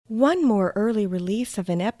one more early release of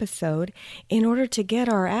an episode in order to get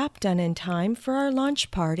our app done in time for our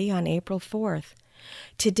launch party on April 4th.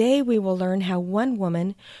 Today we will learn how one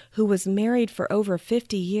woman who was married for over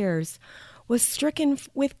 50 years was stricken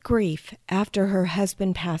with grief after her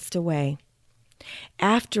husband passed away.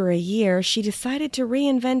 After a year, she decided to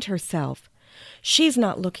reinvent herself. She's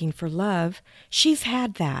not looking for love. She's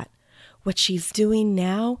had that. What she's doing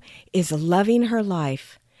now is loving her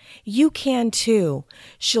life. You can too.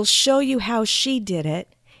 She'll show you how she did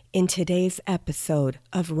it in today's episode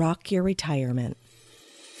of Rock Your Retirement.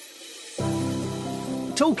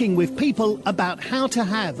 Talking with people about how to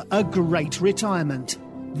have a great retirement.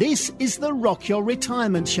 This is the Rock Your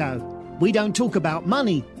Retirement Show. We don't talk about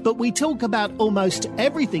money, but we talk about almost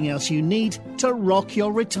everything else you need to rock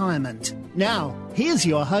your retirement. Now, here's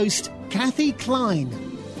your host, Kathy Klein.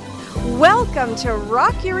 Welcome to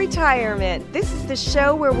Rock Your Retirement. This is the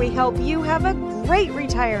show where we help you have a great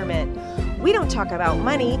retirement. We don't talk about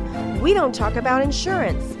money. We don't talk about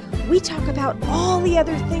insurance. We talk about all the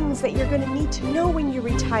other things that you're going to need to know when you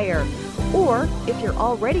retire. Or, if you're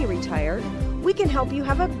already retired, we can help you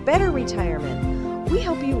have a better retirement. We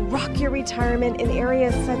help you rock your retirement in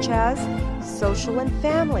areas such as social and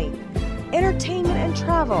family, entertainment and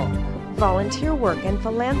travel, volunteer work and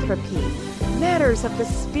philanthropy, matters of the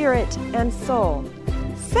spirit and soul,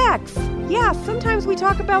 sex. Yeah, sometimes we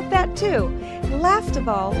talk about that too. Last of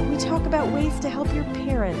all, we talk about ways to help your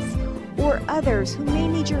parents or others who may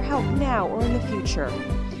need your help now or in the future.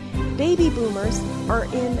 Baby boomers are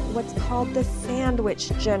in what's called the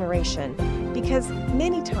sandwich generation because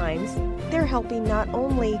many times they're helping not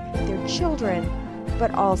only their children,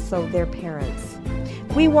 but also their parents.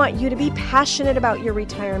 We want you to be passionate about your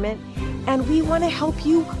retirement, and we want to help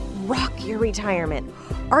you rock your retirement.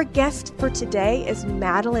 Our guest for today is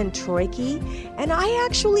Madilyn Troike, and I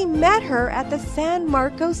actually met her at the San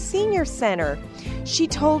Marcos Senior Center. She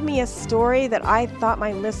told me a story that I thought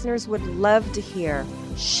my listeners would love to hear.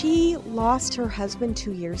 She lost her husband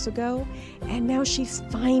 2 years ago, and now she's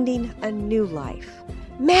finding a new life.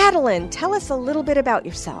 Madilyn, tell us a little bit about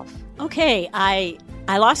yourself. Okay, I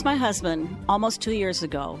lost my husband almost 2 years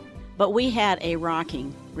ago, but we had a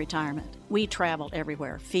rocking retirement. We traveled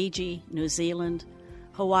everywhere, Fiji, New Zealand,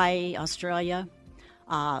 Hawaii, Australia.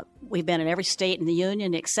 We've been in every state in the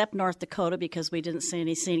Union except North Dakota because we didn't see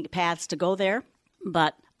any scenic paths to go there.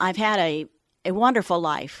 But I've had a wonderful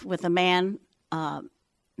life with a man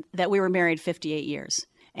that we were married 58 years.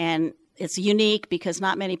 And it's unique because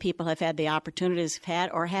not many people have had the opportunities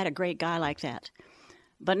had a great guy like that.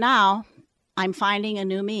 But now I'm finding a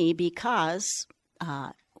new me because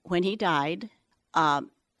when he died,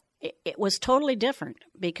 it was totally different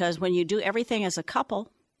because when you do everything as a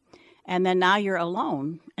couple and then now you're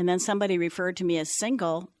alone and then somebody referred to me as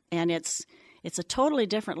single and it's a totally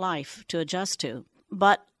different life to adjust to.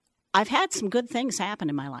 But I've had some good things happen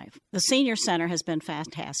in my life. The senior center has been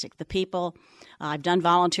fantastic. The people, I've done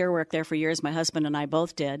volunteer work there for years. My husband and I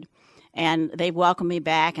both did. And they've welcomed me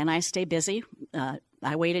back, and I stay busy.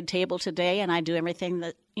 I waited table today, and I do everything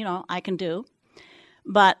that, I can do.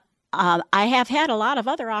 But I have had a lot of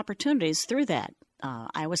other opportunities through that.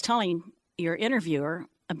 I was telling your interviewer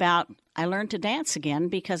about I learned to dance again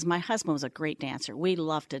because my husband was a great dancer. We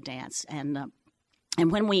loved to dance. And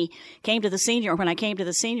when I came to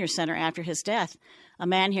the senior center after his death, a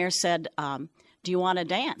man here said, do you want to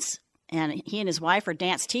dance? And he and his wife are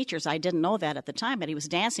dance teachers. I didn't know that at the time, but he was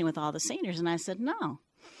dancing with all the seniors. And I said, no.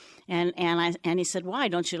 And he said, why?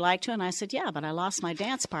 Don't you like to? And I said, yeah, but I lost my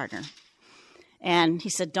dance partner. And he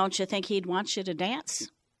said, don't you think he'd want you to dance?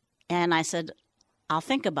 And I said, I'll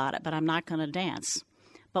think about it, but I'm not going to dance.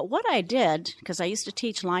 But what I did, because I used to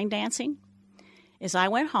teach line dancing, is I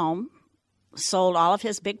went home, sold all of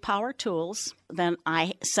his big power tools. Then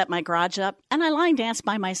I set my garage up and I line danced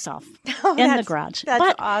by myself in the garage.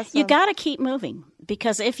 That's awesome. You got to keep moving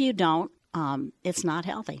because if you don't, it's not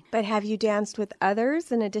healthy. But have you danced with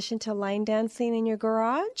others in addition to line dancing in your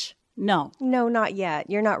garage? No. No, not yet.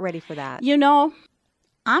 You're not ready for that.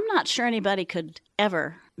 I'm not sure anybody could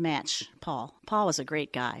ever match Paul. Paul was a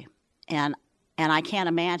great guy. And I can't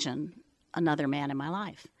imagine another man in my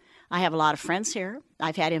life. I have a lot of friends here.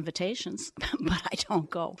 I've had invitations, but I don't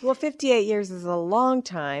go. Well, 58 years is a long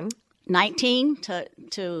time. 19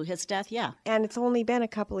 to his death, yeah. And it's only been a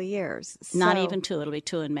couple of years. Not even 2. It'll be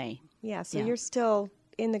 2 in May. Yeah, so you're still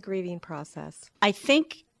in the grieving process. I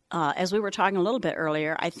think, as we were talking a little bit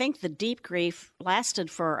earlier, I think the deep grief lasted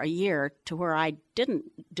for a year to where I didn't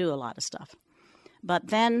do a lot of stuff. But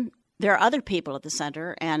then there are other people at the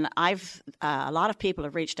center, and a lot of people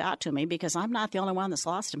have reached out to me because I'm not the only one that's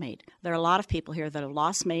lost a mate. There are a lot of people here that have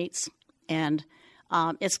lost mates, and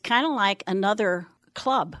It's kind of like another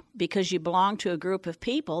club because you belong to a group of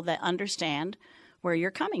people that understand where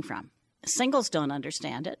you're coming from. Singles don't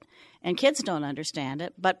understand it, and kids don't understand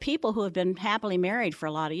it, but people who have been happily married for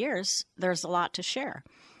a lot of years, there's a lot to share.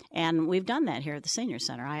 And we've done that here at the Senior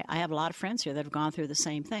Center. I have a lot of friends here that have gone through the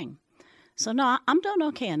same thing. So, no, I'm doing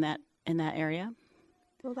okay in that area.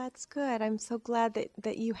 Well, that's good. I'm so glad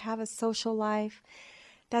that you have a social life.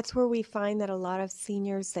 That's where we find that a lot of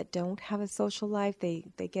seniors that don't have a social life, they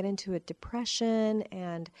get into a depression,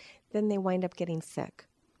 and then they wind up getting sick.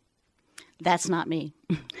 That's not me.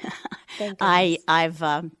 Thank goodness. I've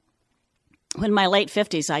in my late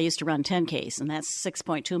 50s, I used to run 10Ks, and that's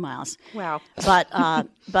 6.2 miles. Wow.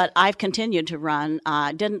 But I've continued to run.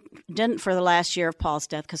 Didn't for the last year of Paul's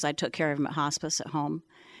death because I took care of him at hospice at home.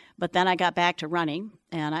 But then I got back to running,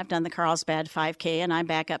 and I've done the Carlsbad 5K, and I'm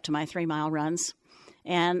back up to my 3-mile runs.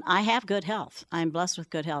 And I have good health. I'm blessed with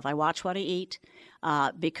good health. I watch what I eat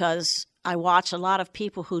because I watch a lot of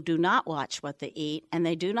people who do not watch what they eat, and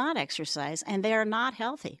they do not exercise, and they are not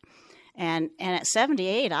healthy. And at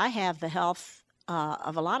 78, I have the health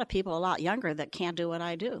of a lot of people a lot younger that can't do what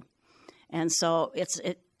I do. And so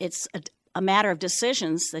it's a matter of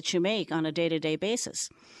decisions that you make on a day-to-day basis.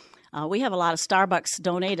 We have a lot of Starbucks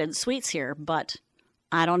donated sweets here, but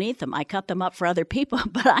I don't eat them. I cut them up for other people,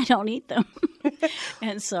 but I don't eat them.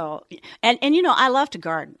 And so, and you know, I love to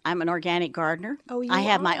garden. I'm an organic gardener. Oh, you I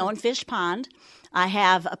have are? my own fish pond. I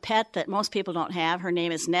have a pet that most people don't have. Her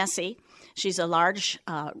name is Nessie. She's a large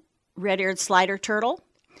red-eared slider turtle.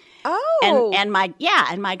 Oh. And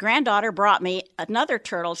my granddaughter brought me another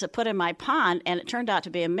turtle to put in my pond, and it turned out to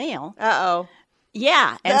be a male. Uh-oh.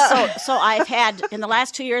 Yeah, and so I've had, in the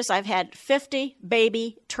last 2 years, I've had 50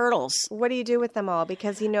 baby turtles. What do you do with them all?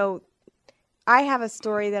 Because, you know, I have a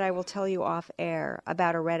story that I will tell you off air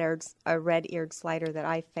about a red-eared slider that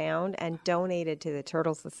I found and donated to the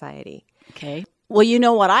Turtle Society. Okay. Well, you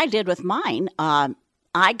know what I did with mine?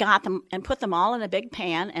 I got them and put them all in a big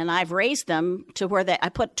pan, and I've raised them to where I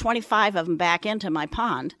put 25 of them back into my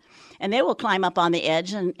pond, and they will climb up on the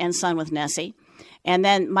edge and sun with Nessie. And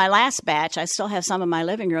then my last batch, I still have some in my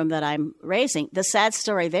living room that I'm raising. The sad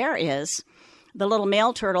story there is the little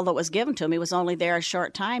male turtle that was given to me was only there a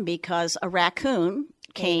short time because a raccoon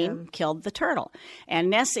came, killed the turtle.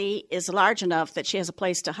 And Nessie is large enough that she has a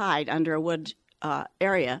place to hide under a wood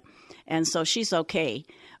area, and so she's okay.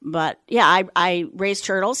 But, yeah, I raise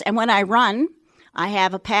turtles, and when I run, I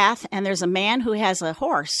have a path, and there's a man who has a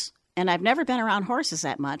horse, and I've never been around horses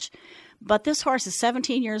that much. But this horse is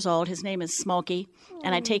 17 years old. His name is Smokey,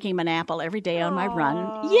 and I take him an apple every day on my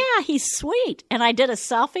run. Yeah, he's sweet. And I did a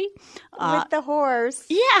selfie. With the horse.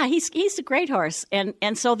 Yeah, he's a great horse. And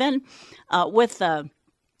so then with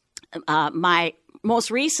my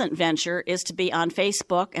most recent venture is to be on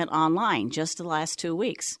Facebook and online just the last 2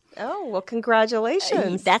 weeks. Oh, well,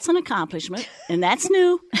 congratulations. That's an accomplishment, and that's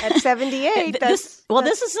new. At 78, this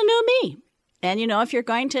is the new me. And, you know, if you're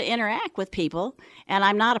going to interact with people, and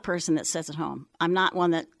I'm not a person that sits at home. I'm not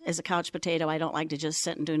one that is a couch potato. I don't like to just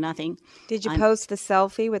sit and do nothing. Did you post the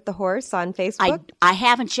selfie with the horse on Facebook? I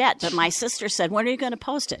haven't yet, but my sister said, when are you going to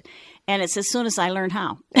post it? And it's as soon as I learn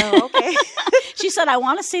how. Oh, okay. She said, I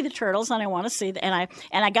want to see the turtles, and I want to see and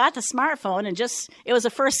I got the smartphone, and it was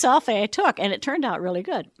the first selfie I took, and it turned out really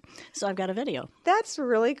good. So I've got a video. That's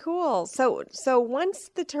really cool. So once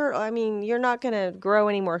the turtle, I mean, you're not going to grow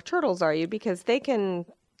any more turtles, are you? Because they can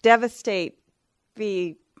devastate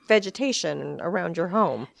the vegetation around your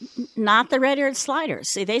home. Not the red-eared sliders.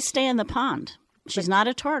 See, they stay in the pond. She's not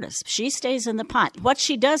a tortoise. She stays in the pond. What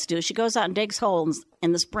she does do, she goes out and digs holes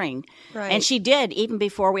in the spring. Right. And she did even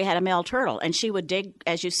before we had a male turtle. And she would dig,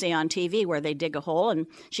 as you see on TV, where they dig a hole, and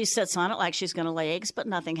she sits on it like she's going to lay eggs, but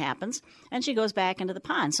nothing happens. And she goes back into the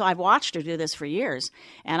pond. So I've watched her do this for years.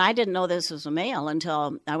 And I didn't know this was a male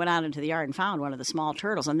until I went out into the yard and found one of the small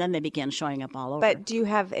turtles. And then they began showing up all over. But do you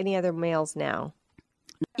have any other males now?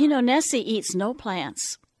 You know, Nessie eats no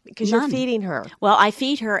plants. Because None. you're feeding her. Well, I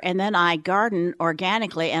feed her, and then I garden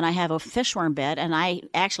organically, and I have a fishworm bed, and I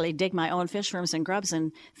actually dig my own fishworms and grubs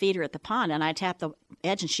and feed her at the pond, and I tap the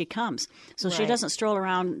edge, and she comes. So she doesn't stroll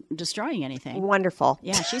around destroying anything. Wonderful.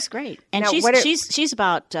 Yeah, she's great. And Now, she's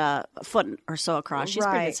about a foot or so across. She's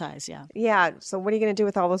pretty good size, yeah. Yeah, so what are you going to do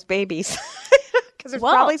with all those babies? Because there's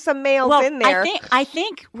probably some males in there. I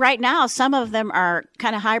think right now some of them are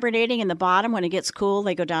kind of hibernating in the bottom. When it gets cool,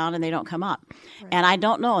 they go down and they don't come up. Right. And I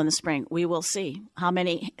don't know in the spring. We will see how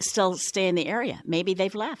many still stay in the area. Maybe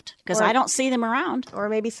they've left because I don't see them around. Or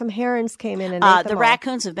maybe some herons came in and ate them the all.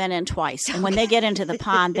 Raccoons have been in twice. And when they get into the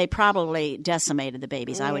pond, they probably decimated the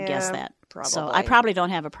babies. I would guess that. Probably. So I probably don't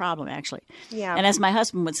have a problem, actually. Yeah. And as my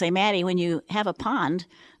husband would say, Maddie, when you have a pond,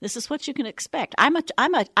 this is what you can expect.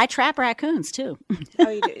 I trap raccoons too. Oh,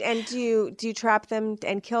 you do. And do you trap them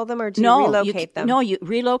and kill them, or do you No, relocate them? No, you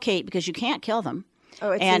relocate because you can't kill them.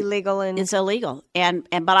 Oh, it's illegal. It's illegal.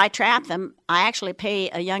 But I trap them. I actually pay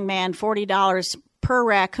a young man $40 per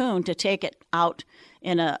raccoon to take it out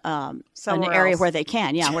in an area where they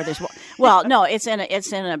can. Yeah, where there's no, it's in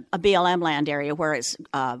a BLM land area where it's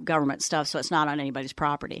government stuff, so it's not on anybody's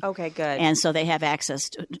property. Okay, good. And so they have access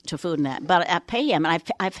to food and that. But I pay him, and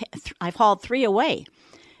I've hauled 3 away.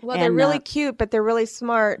 Well, they're really cute, but they're really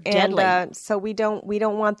smart, deadly. And so we don't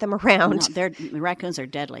want them around. No, raccoons are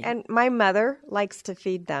deadly. And my mother likes to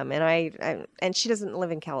feed them, and and she doesn't live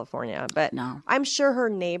in California, but no. I'm sure her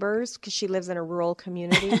neighbors, because she lives in a rural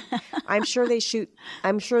community, I'm sure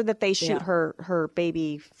that they shoot her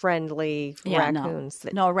baby friendly raccoons.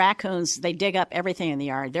 No, raccoons, they dig up everything in the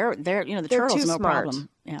yard. They're the turtles, no problem.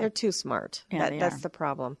 Yeah. They're too smart. Yeah, that's the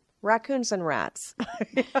problem. Raccoons and rats.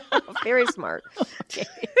 Very smart. Okay.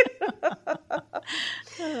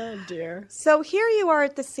 Oh, dear. So here you are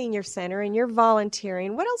at the senior center and you're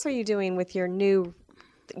volunteering. What else are you doing with your new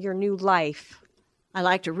life? I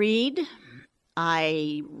like to read.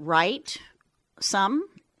 I write some.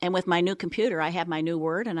 And with my new computer, I have my new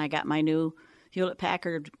Word, and I got my new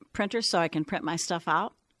Hewlett-Packard printer so I can print my stuff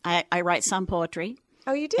out. I write some poetry.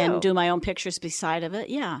 Oh, you do? And do my own pictures beside of it.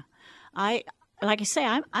 Yeah. Like I say,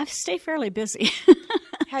 I stay fairly busy.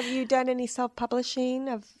 Have you done any self-publishing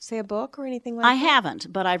of, say, a book or anything like that? I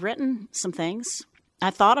haven't, but I've written some things. I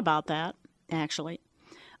thought about that, actually.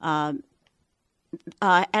 As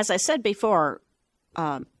I said before,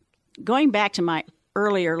 going back to my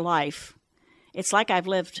earlier life, it's like I've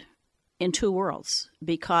lived in 2 worlds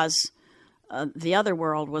because the other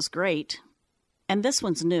world was great, and this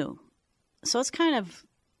one's new. So it's kind of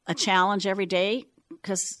a challenge every day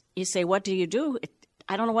because you say, what do you do?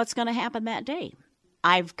 I don't know what's going to happen that day.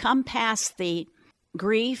 I've come past the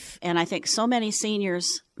grief, and I think so many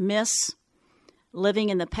seniors miss living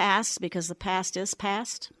in the past because the past is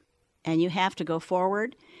past, and you have to go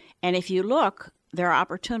forward. And if you look, there are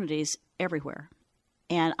opportunities everywhere.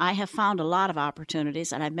 And I have found a lot of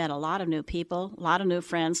opportunities, and I've met a lot of new people, a lot of new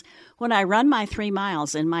friends. When I run my 3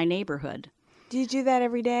 miles in my neighborhood. Do you do that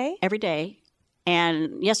every day? Every day.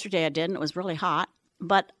 And yesterday I did, and it was really hot.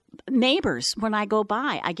 But neighbors, when I go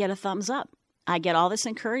by, I get a thumbs up. I get all this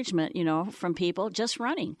encouragement, from people just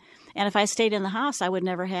running. And if I stayed in the house, I would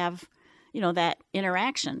never have, that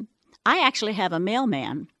interaction. I actually have a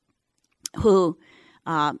mailman who,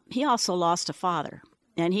 he also lost a father,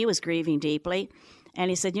 and he was grieving deeply. And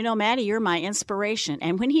he said, Maddie, you're my inspiration.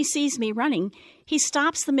 And when he sees me running, he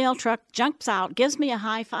stops the mail truck, jumps out, gives me a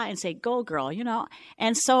high five and say, go girl,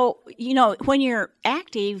 And so, when you're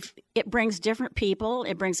active, it brings different people.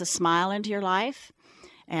 It brings a smile into your life.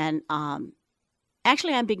 And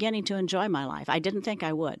actually, I'm beginning to enjoy my life. I didn't think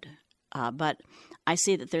I would, but I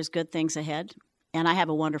see that there's good things ahead. And I have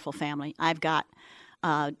a wonderful family. I've got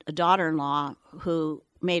a daughter-in-law who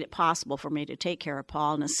made it possible for me to take care of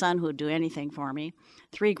Paul, and a son who would do anything for me.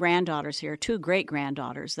 3 granddaughters here, 2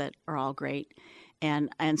 great-granddaughters that are all great.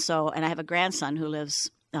 And I have a grandson who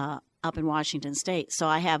lives up in Washington State. So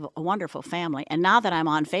I have a wonderful family. And now that I'm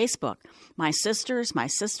on Facebook, my sisters, my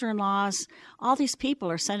sister-in-laws, all these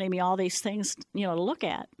people are sending me all these things, to look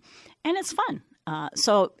at. And it's fun.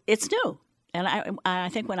 So it's new. And I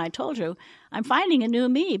think when I told you, I'm finding a new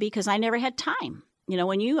me because I never had time.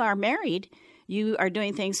 When you are married, you are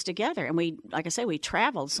doing things together. And we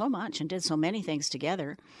traveled so much and did so many things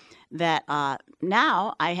together that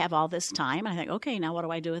now I have all this time. And I think, okay, now what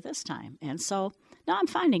do I do with this time? And so now I'm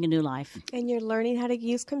finding a new life. And you're learning how to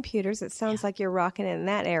use computers. It sounds like you're rocking it in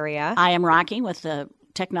that area. I am rocking with the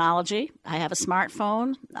technology. I have a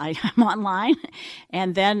smartphone. I'm online.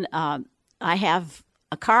 And then I have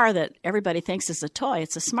a car that everybody thinks is a toy.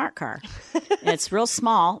 It's a smart car. It's real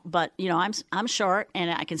small, but I'm short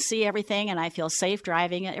and I can see everything and I feel safe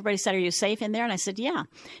driving it. Everybody said, "Are you safe in there?" And I said, "Yeah."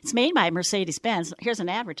 It's made by Mercedes-Benz. Here's an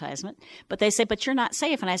advertisement. But they say, "But you're not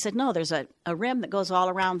safe." And I said, "No, there's a rim that goes all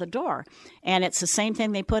around the door." And it's the same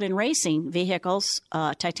thing they put in racing vehicles,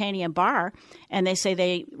 titanium bar, and they say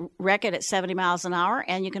they wreck it at 70 miles an hour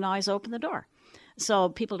and you can always open the door. So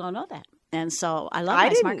people don't know that. And so I love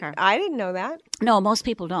my smart car. I didn't know that. No, most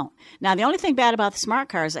people don't. Now, the only thing bad about the smart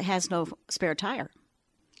car is it has no spare tire.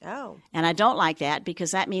 Oh. And I don't like that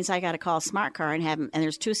because that means I got to call a smart car and have them. And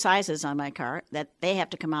there's 2 sizes on my car that they have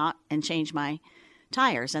to come out and change my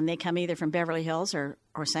tires. And they come either from Beverly Hills or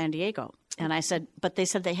San Diego. And I said, but they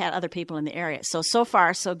said they had other people in the area. So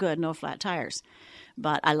far, so good, no flat tires.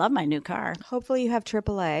 But I love my new car. Hopefully you have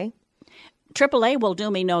AAA. AAA will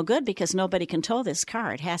do me no good because nobody can tow this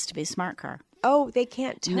car. It has to be a smart car. Oh, they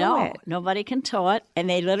can't tow it. No, nobody can tow it. And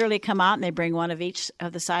they literally come out and they bring one of each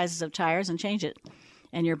of the sizes of tires and change it.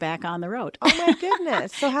 And you're back on the road. Oh, my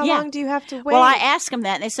goodness. So how long do you have to wait? Well, I asked them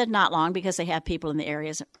that, and they said not long because they have people in the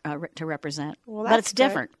areas to represent. Well, but it's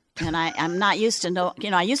different. And I'm not used to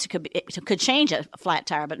I used to could change a flat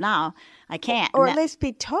tire, but now I can't. Or at least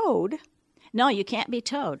be towed. No, you can't be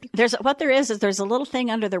towed. There's a little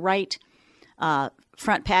thing under the right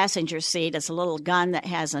front passenger seat. It's a little gun that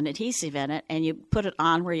has an adhesive in it, and you put it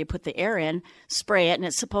on where you put the air in, spray it, and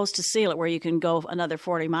it's supposed to seal it where you can go another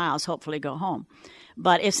 40 miles, hopefully go home.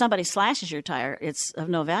 But if somebody slashes your tire, it's of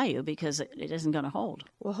no value because it isn't going to hold.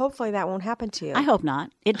 Well, hopefully that won't happen to you. I hope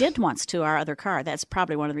not. It did once to our other car. That's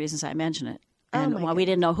probably one of the reasons I mention it. And we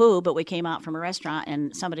didn't know who, but we came out from a restaurant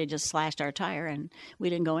and somebody just slashed our tire and we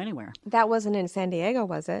didn't go anywhere. That wasn't in San Diego,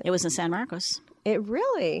 was it? It was in San Marcos. It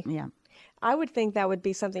really? Yeah. I would think that would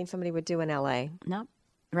be something somebody would do in L.A. No,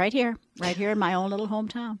 right here in my own little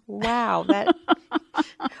hometown. Wow.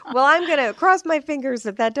 Well, I'm going to cross my fingers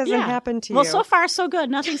that doesn't happen to you. Well, so far, so good.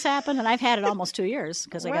 Nothing's happened, and I've had it almost 2 years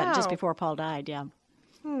because I got it just before Paul died, yeah.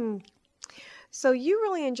 So you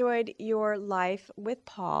really enjoyed your life with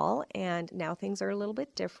Paul, and now things are a little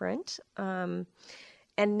bit different.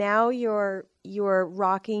 And now you're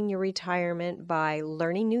rocking your retirement by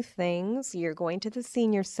learning new things. You're going to the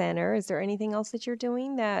senior center. Is there anything else that you're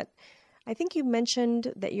doing that I think you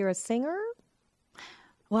mentioned that you're a singer?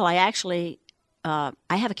 Well, I actually I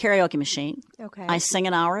have a karaoke machine. Okay. I sing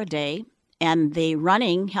an hour a day, and the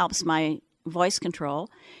running helps my voice control,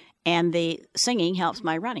 and the singing helps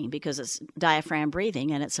my running because it's diaphragm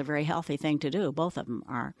breathing, and it's a very healthy thing to do. Both of them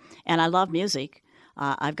are. And I love music.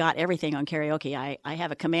 I've got everything on karaoke. I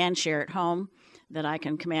have a command share at home that I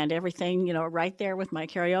can command everything, right there with my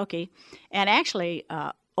karaoke. And actually,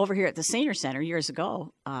 over here at the Senior Center years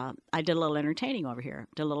ago, I did a little entertaining over here.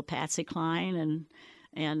 Did a little Patsy Cline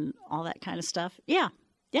and all that kind of stuff. Yeah,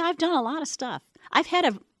 I've done a lot of stuff.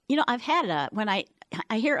 When I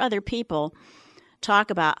hear other people talk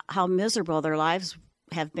about how miserable their lives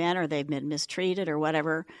have been or they've been mistreated or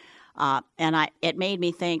whatever, it made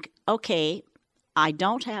me think, okay, I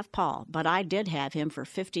don't have Paul, but I did have him for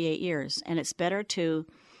 58 years, and it's better to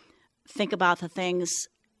think about the things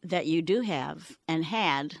that you do have and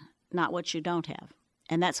had, not what you don't have.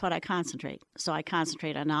 And that's what I concentrate. So I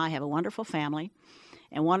concentrate on now I have a wonderful family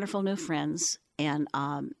and wonderful new friends, and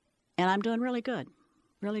I'm doing really good,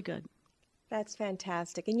 really good. That's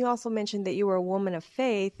fantastic. And you also mentioned that you were a woman of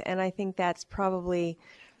faith, and I think that's probably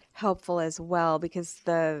helpful as well because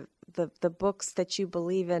the books that you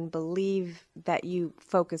believe in believe that you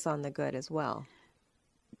focus on the good as well.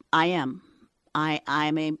 I am.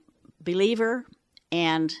 I'm a believer,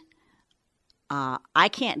 and I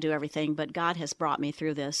can't do everything, but God has brought me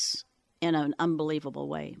through this in an unbelievable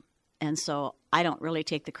way. And so I don't really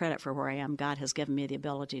take the credit for where I am. God has given me the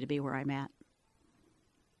ability to be where I'm at.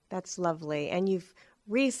 That's lovely. And you've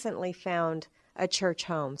recently found a church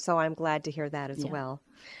home, so I'm glad to hear that as well.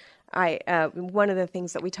 One of the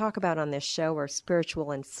things that we talk about on this show are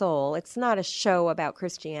spiritual and soul. It's not a show about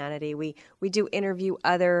Christianity. We do interview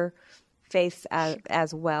other faiths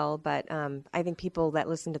as well, but I think people that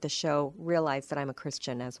listen to the show realize that I'm a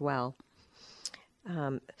Christian as well.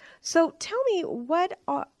 So tell me,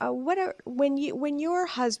 when your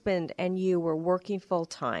husband and you were working full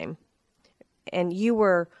time, and you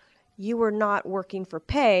were not working for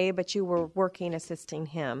pay, but you were working assisting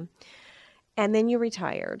him, and then you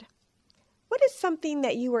retired. What is something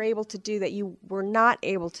that you were able to do that you were not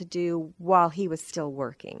able to do while he was still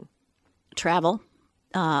working? Travel.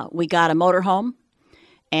 We got a motorhome,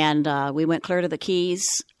 and we went clear to the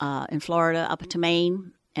Keys in Florida, up to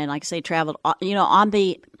Maine, and like I say, traveled. On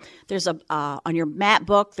your map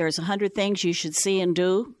book, there's 100 things you should see and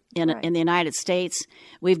do in the United States.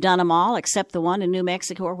 We've done them all except the one in New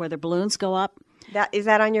Mexico where the balloons go up. Is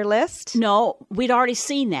that on your list? No, we'd already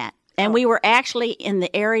seen that. And we were actually in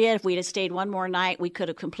the area. If we'd have stayed one more night, we could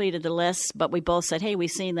have completed the list. But we both said, hey, we've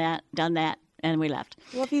seen that, done that, and we left.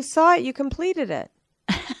 Well, if you saw it, you completed it.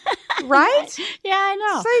 Right? Yeah, I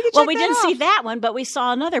know. So you could check we that didn't off. see that one, but we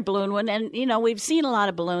saw another balloon one. And, we've seen a lot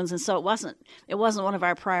of balloons, and so it wasn't one of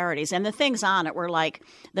our priorities. And the things on it were like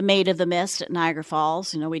the Maid of the Mist at Niagara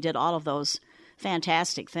Falls. We did all of those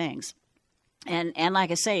fantastic things. And like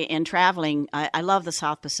I say, in traveling, I love the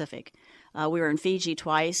South Pacific. We were in Fiji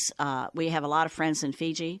twice. We have a lot of friends in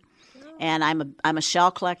Fiji. And I'm a shell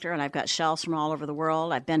collector, and I've got shells from all over the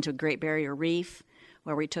world. I've been to Great Barrier Reef,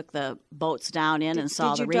 where we took the boats down in and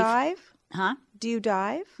saw the reef. Did you dive? Huh? Do you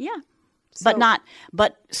dive? Yeah. So,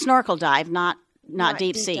 but snorkel dive, not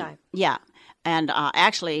deep sea. Dive. Yeah. And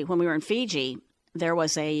actually, when we were in Fiji, there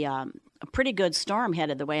was a pretty good storm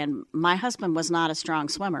headed the way, and my husband was not a strong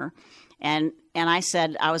swimmer. And I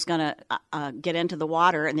said I was going to get into the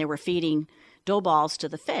water, and they were feeding dough balls to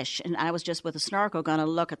the fish, and I was just with a snorkel going to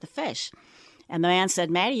look at the fish. And the man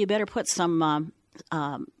said, Maddie, you better put some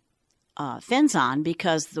fins on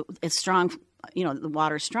because it's strong, the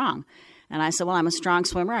water's strong. And I said, well, I'm a strong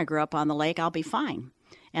swimmer. I grew up on the lake. I'll be fine.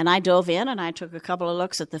 And I dove in, and I took a couple of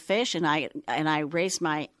looks at the fish, and I raised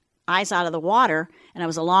my eyes out of the water, and I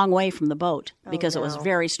was a long way from the boat because it was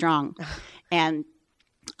very strong. And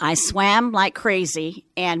I swam like crazy,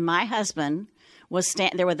 and my husband was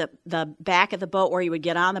standing there with the back of the boat where you would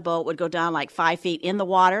get on the boat would go down like 5 feet in the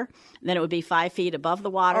water, and then it would be 5 feet above the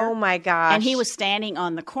water. Oh, my gosh. And he was standing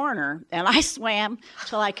on the corner, and I swam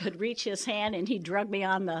till I could reach his hand, and he dragged me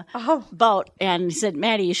on the boat. And he said,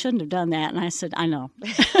 Maddie, you shouldn't have done that. And I said, I know.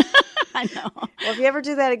 I know. Well, if you ever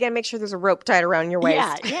do that again, make sure there's a rope tied around your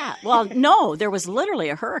waist. Yeah. Well, no, there was literally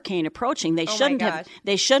a hurricane approaching. They shouldn't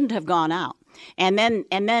have gone out. And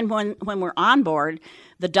then when we're on board,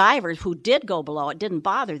 the divers who did go below, it didn't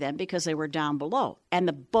bother them because they were down below. And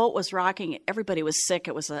the boat was rocking. Everybody was sick.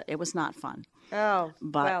 It was not fun. Oh,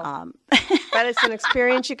 but that is an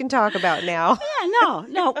experience you can talk about now. Yeah,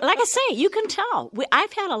 no. Like I say, you can tell.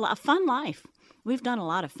 I've had a fun life. We've done a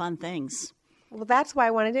lot of fun things. Well, that's why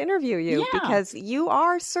I wanted to interview you, because you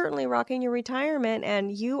are certainly rocking your retirement, and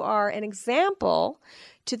you are an example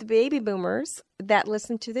to the baby boomers that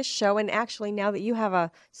listen to this show. And actually, now that you have a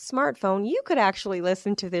smartphone, you could actually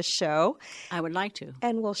listen to this show. I would like to.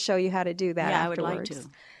 And we'll show you how to do that afterwards.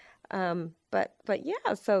 I would like to. But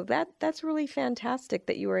yeah, so that's really fantastic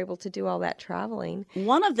that you were able to do all that traveling.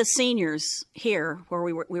 One of the seniors here, where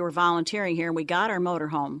we were volunteering here, and we got our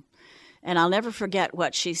motorhome, and I'll never forget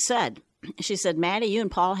what she said. She said, Maddie, you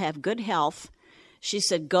and Paul have good health. She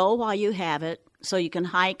said, go while you have it so you can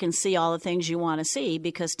hike and see all the things you want to see,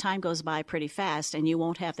 because time goes by pretty fast and you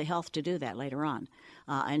won't have the health to do that later on.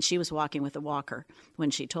 And she was walking with a walker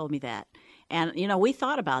when she told me that. And, we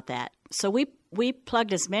thought about that. So we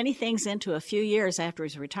plugged as many things into a few years after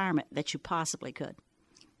his retirement that you possibly could.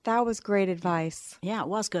 That was great advice. Yeah, it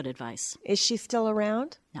was good advice. Is she still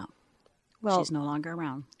around? No. Well, she's no longer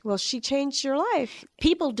around. Well, she changed your life.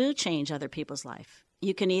 People do change other people's life.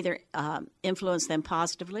 You can either influence them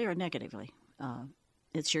positively or negatively.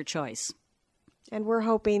 It's your choice. And we're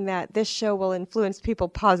hoping that this show will influence people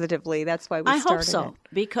positively. That's why we started it. I hope so,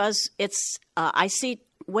 because it's. I see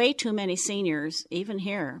way too many seniors, even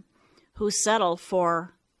here, who settle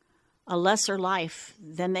for a lesser life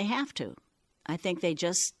than they have to. I think they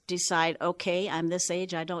just decide, okay, I'm this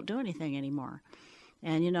age, I don't do anything anymore.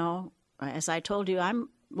 And, as I told you, I'm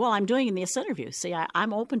doing in this interview. See,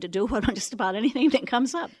 I'm open to do just about anything that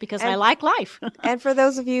comes up because I like life. And for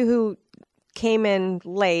those of you who came in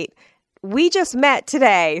late, we just met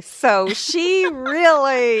today. So she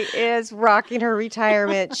really is rocking her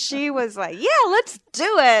retirement. She was like, yeah, let's do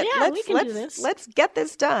it. Yeah, we can do this. Let's get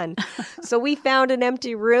this done. So we found an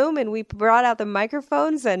empty room and we brought out the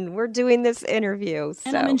microphones and we're doing this interview.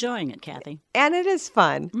 And I'm enjoying it, Kathy. And it is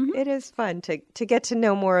fun. Mm-hmm. It is fun to get to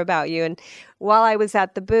know more about you. And while I was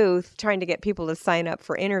at the booth trying to get people to sign up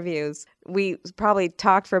for interviews, we probably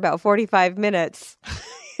talked for about 45 minutes.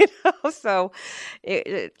 So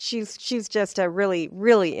she's just a really,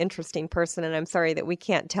 really interesting person. And I'm sorry that we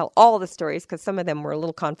can't tell all the stories because some of them were a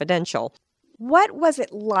little confidential. What was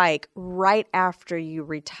it like right after you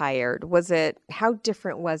retired? How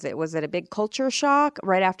different was it? Was it a big culture shock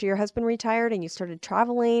right after your husband retired and you started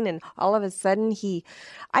traveling and all of a sudden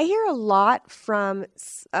I hear a lot from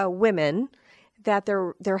women that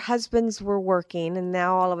their husbands were working and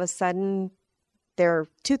now all of a sudden they're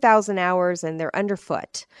 2,000 hours and they're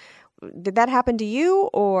underfoot. Did that happen to you,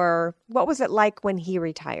 or what was it like when he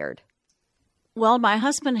retired? Well, my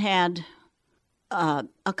husband had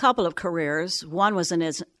a couple of careers. One was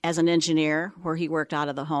as an engineer, where he worked out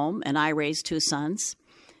of the home, and I raised two sons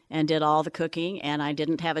and did all the cooking, and I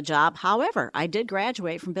didn't have a job. However, I did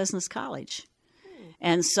graduate from business college.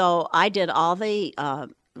 And so I did all the a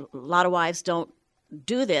lot of wives don't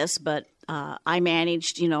do this, but I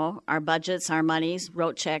managed, our budgets, our monies,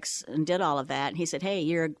 wrote checks, and did all of that. And he said, "Hey,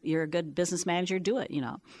 you're a good business manager. Do it,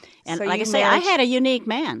 And so like I say, I had a unique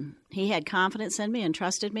man. He had confidence in me and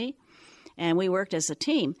trusted me, and we worked as a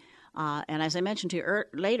team. And as I mentioned to you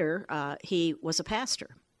later, he was a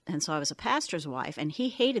pastor, and so I was a pastor's wife. And he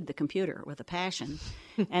hated the computer with a passion,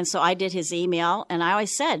 and so I did his email. And I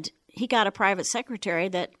always said he got a private secretary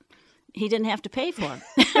that he didn't have to pay for.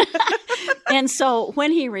 And so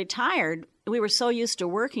when he retired, we were so used to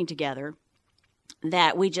working together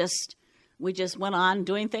that we just we just went on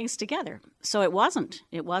doing things together. So it wasn't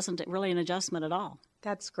really an adjustment at all.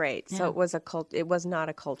 That's great. Yeah. So it was not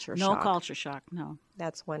a culture shock. No culture shock, no.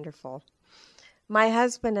 That's wonderful. My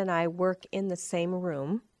husband and I work in the same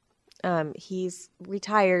room. He's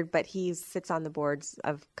retired, but he sits on the boards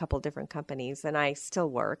of a couple different companies, and I still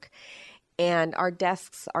work. And our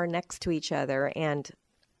desks are next to each other, and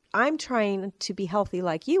I'm trying to be healthy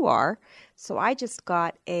like you are, so I just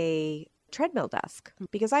got a treadmill desk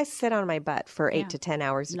because I sit on my butt for 8 to 10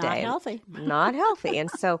 hours a day. Not healthy. Not healthy. And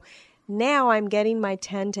so now I'm getting my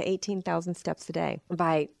 10 to 18,000 steps a day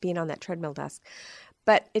by being on that treadmill desk.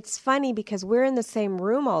 But it's funny because we're in the same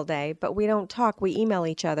room all day, but we don't talk. We email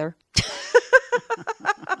each other.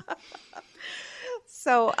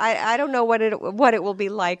 So I don't know what it will be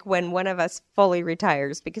like when one of us fully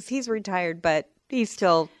retires, because he's retired, but he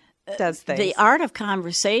still does things. The art of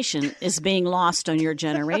conversation is being lost on your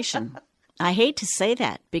generation. I hate to say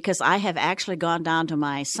that because I have actually gone down to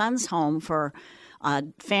my son's home for a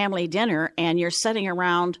family dinner, and you're sitting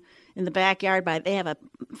around in the backyard they have a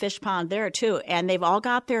fish pond there too, and they've all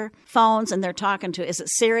got their phones and they're talking to, is it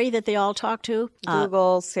Siri that they all talk to?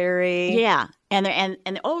 Google, Siri. Yeah.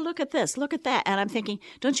 And oh, look at this, look at that. And I'm thinking,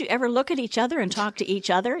 don't you ever look at each other and talk to each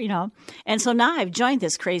other, you know? And so now I've joined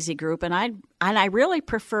this crazy group, and I really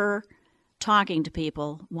prefer talking to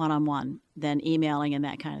people one-on-one than emailing and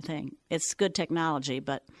that kind of thing. It's good technology,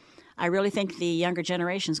 but I really think the younger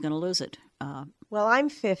generation is going to lose it. Well, I'm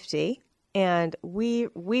 50, and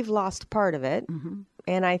we've lost part of it. Mm-hmm.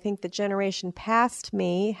 And I think the generation past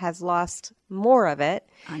me has lost more of it.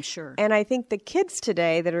 I'm sure. And I think the kids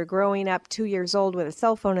today that are growing up 2 years old with a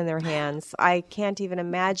cell phone in their hands, I can't even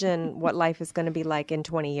imagine what life is going to be like in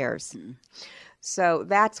 20 years. Mm. So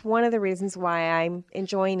that's one of the reasons why I'm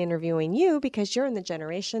enjoying interviewing you, because you're in the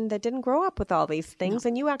generation that didn't grow up with all these things,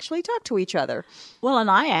 and you actually talk to each other. Well, and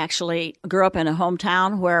I actually grew up in a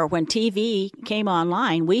hometown where when TV came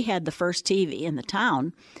online, we had the first TV in the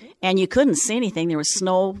town, and you couldn't see anything. There was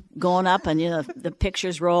snow going up, and the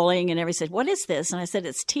pictures rolling, and everybody said, "What is this?" And I said,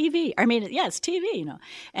 "It's TV." I mean, yeah, it's TV, you know.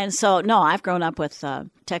 And so, no, I've grown up with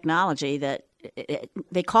technology that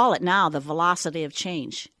they call it now the velocity of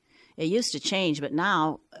change. It used to change, but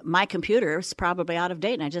now my computer is probably out of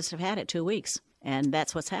date, and I just have had it 2 weeks, and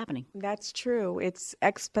that's what's happening. That's true. It's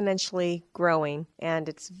exponentially growing, and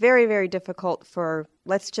it's very, very difficult for,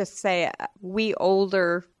 let's just say, we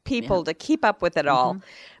older people to keep up with it all.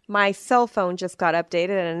 My cell phone just got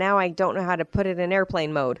updated, and now I don't know how to put it in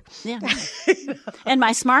airplane mode. Yeah. And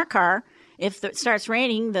my smart car, if it starts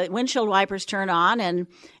raining, the windshield wipers turn on, and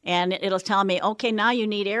it'll tell me, okay, now you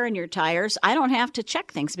need air in your tires. I don't have to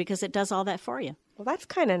check things because it does all that for you. Well, that's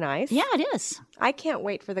kind of nice. Yeah, it is. I can't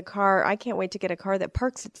wait for the car. I can't wait to get a car that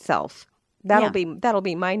parks itself. That'll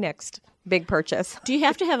be my next big purchase. Do you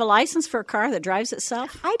have to have a license for a car that drives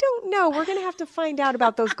itself? I don't know. We're going to have to find out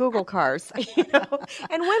about those Google cars. You know?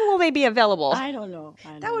 And when will they be available? I don't know.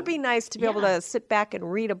 That would be nice to be able to sit back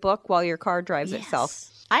and read a book while your car drives itself.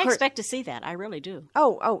 I expect to see that. I really do.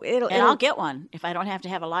 I'll get one if I don't have to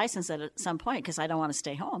have a license at some point, because I don't want to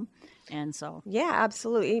stay home. And so. Yeah,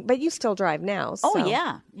 absolutely. But you still drive now. So. Oh,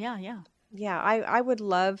 yeah. Yeah, I would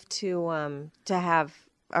love to have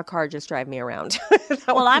a car just drive me around.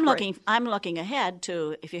 Well, I'm looking ahead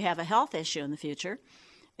to, if you have a health issue in the future,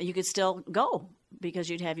 you could still go because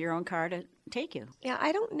you'd have your own car to take you. Yeah,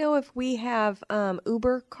 I don't know if we have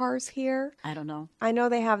Uber cars here. I don't know. I know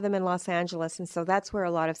they have them in Los Angeles, and so that's where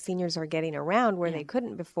a lot of seniors are getting around where they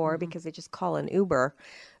couldn't before because they just call an Uber.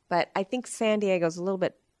 But I think San Diego's a little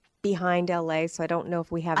bit behind LA, so I don't know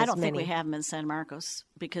if we have as many. I don't think we have them in San Marcos,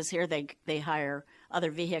 because here they hire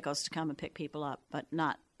other vehicles to come and pick people up, but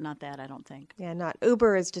not that, I don't think. Yeah, not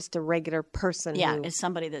Uber is just a regular person. Yeah, it's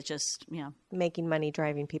somebody that's just, making money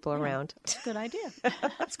driving people around. It's a good idea.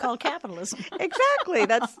 It's called capitalism. Exactly.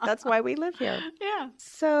 That's why we live here. Yeah.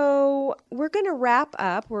 So we're going to wrap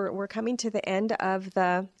up. We're coming to the end of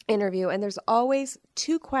the interview, and there's always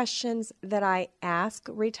 2 questions that I ask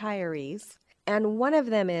retirees. And one of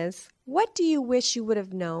them is, what do you wish you would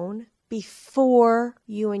have known before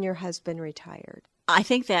you and your husband retired? I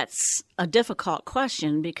think that's a difficult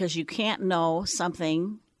question because you can't know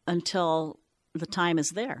something until the time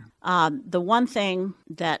is there. The one thing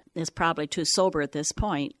that is probably too sober at this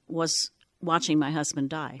point was watching my husband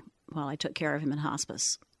die while I took care of him in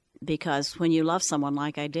hospice. Because when you love someone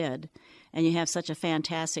like I did, and you have such a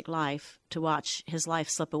fantastic life, to watch his life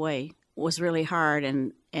slip away was really hard,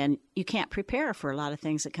 and you can't prepare for a lot of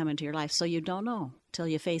things that come into your life, so you don't know till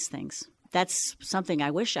you face things. That's something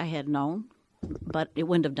I wish I had known but it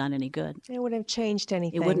wouldn't have done any good. It wouldn't have changed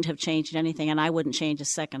anything. It wouldn't have changed anything, and I wouldn't change a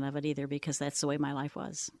second of it either because that's the way my life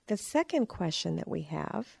was. The second question that we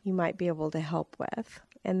have, you might be able to help with,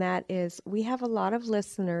 and that is, we have a lot of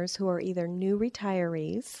listeners who are either new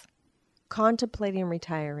retirees, contemplating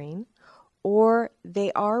retiring, or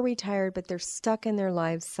they are retired but they're stuck in their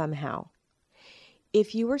lives somehow.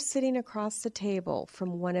 If you were sitting across the table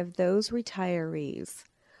from one of those retirees,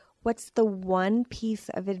 what's the one piece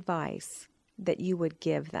of advice that you would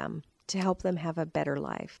give them to help them have a better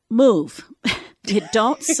life? Move. You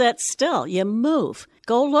don't sit still. You move.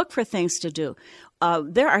 Go look for things to do.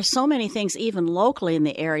 There are so many things even locally in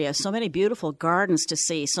the area, so many beautiful gardens to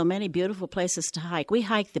see, so many beautiful places to hike. We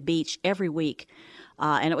hiked the beach every week,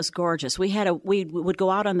 and it was gorgeous. We would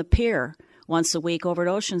go out on the pier once a week over at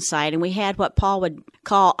Oceanside, and we had what Paul would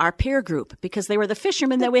call our peer group because they were the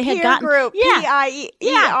fishermen that we had gotten. Peer group,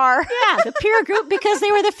 P-I-E-R. Yeah, the peer group because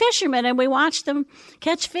they were the fishermen, and we watched them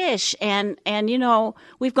catch fish. And you know,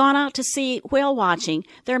 we've gone out to see whale watching.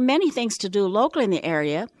 There are many things to do locally in the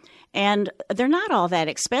area, and they're not all that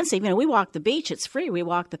expensive. You know, we walk the beach, it's free. We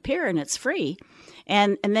walk the pier, and it's free.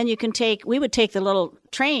 And then we would take the little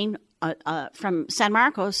train from San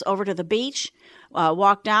Marcos over to the beach,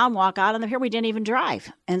 walk down, walk out on the pier. We didn't even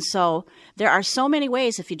drive. And so there are so many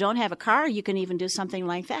ways. If you don't have a car, you can even do something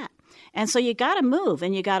like that. And so you got to move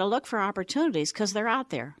and you got to look for opportunities because they're out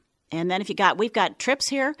there. And then we've got trips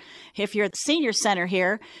here. If you're at the senior center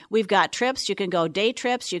here, we've got trips. You can go day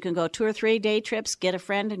trips. You can go 2 or 3 day trips, get a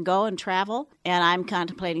friend and go and travel. And I'm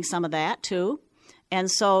contemplating some of that too. And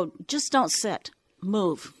so just don't sit.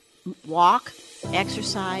 Move. Walk,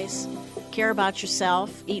 exercise, care about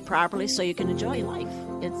yourself, eat properly so you can enjoy life.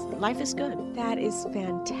 Life is good. That is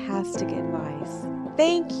fantastic advice.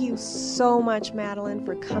 Thank you so much, Madilyn,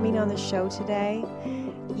 for coming on the show today.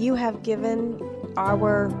 You have given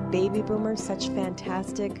our baby boomers such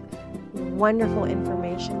fantastic, wonderful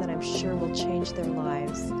information that I'm sure will change their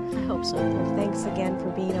lives. I hope so. Well, thanks again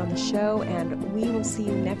for being on the show, and we will see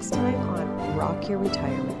you next time on Rock Your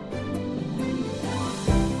Retirement.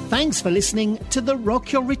 Thanks for listening to the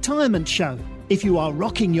Rock Your Retirement Show. If you are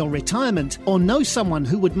rocking your retirement or know someone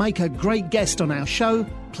who would make a great guest on our show,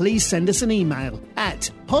 please send us an email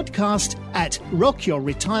at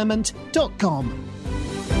podcast@rockyourretirement.com.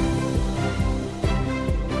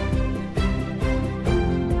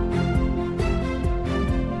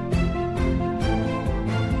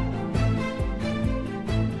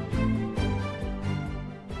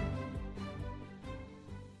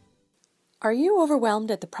 Are you overwhelmed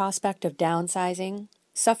at the prospect of downsizing?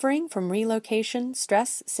 Suffering from relocation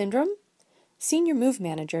stress syndrome? Senior Move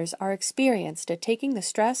Managers are experienced at taking the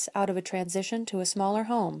stress out of a transition to a smaller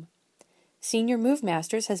home. Senior Move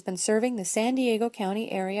Masters has been serving the San Diego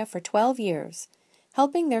County area for 12 years,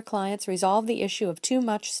 helping their clients resolve the issue of too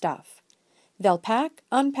much stuff. They'll pack,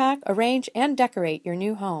 unpack, arrange, and decorate your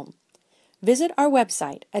new home. Visit our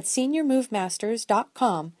website at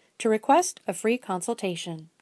seniormovemasters.com to request a free consultation.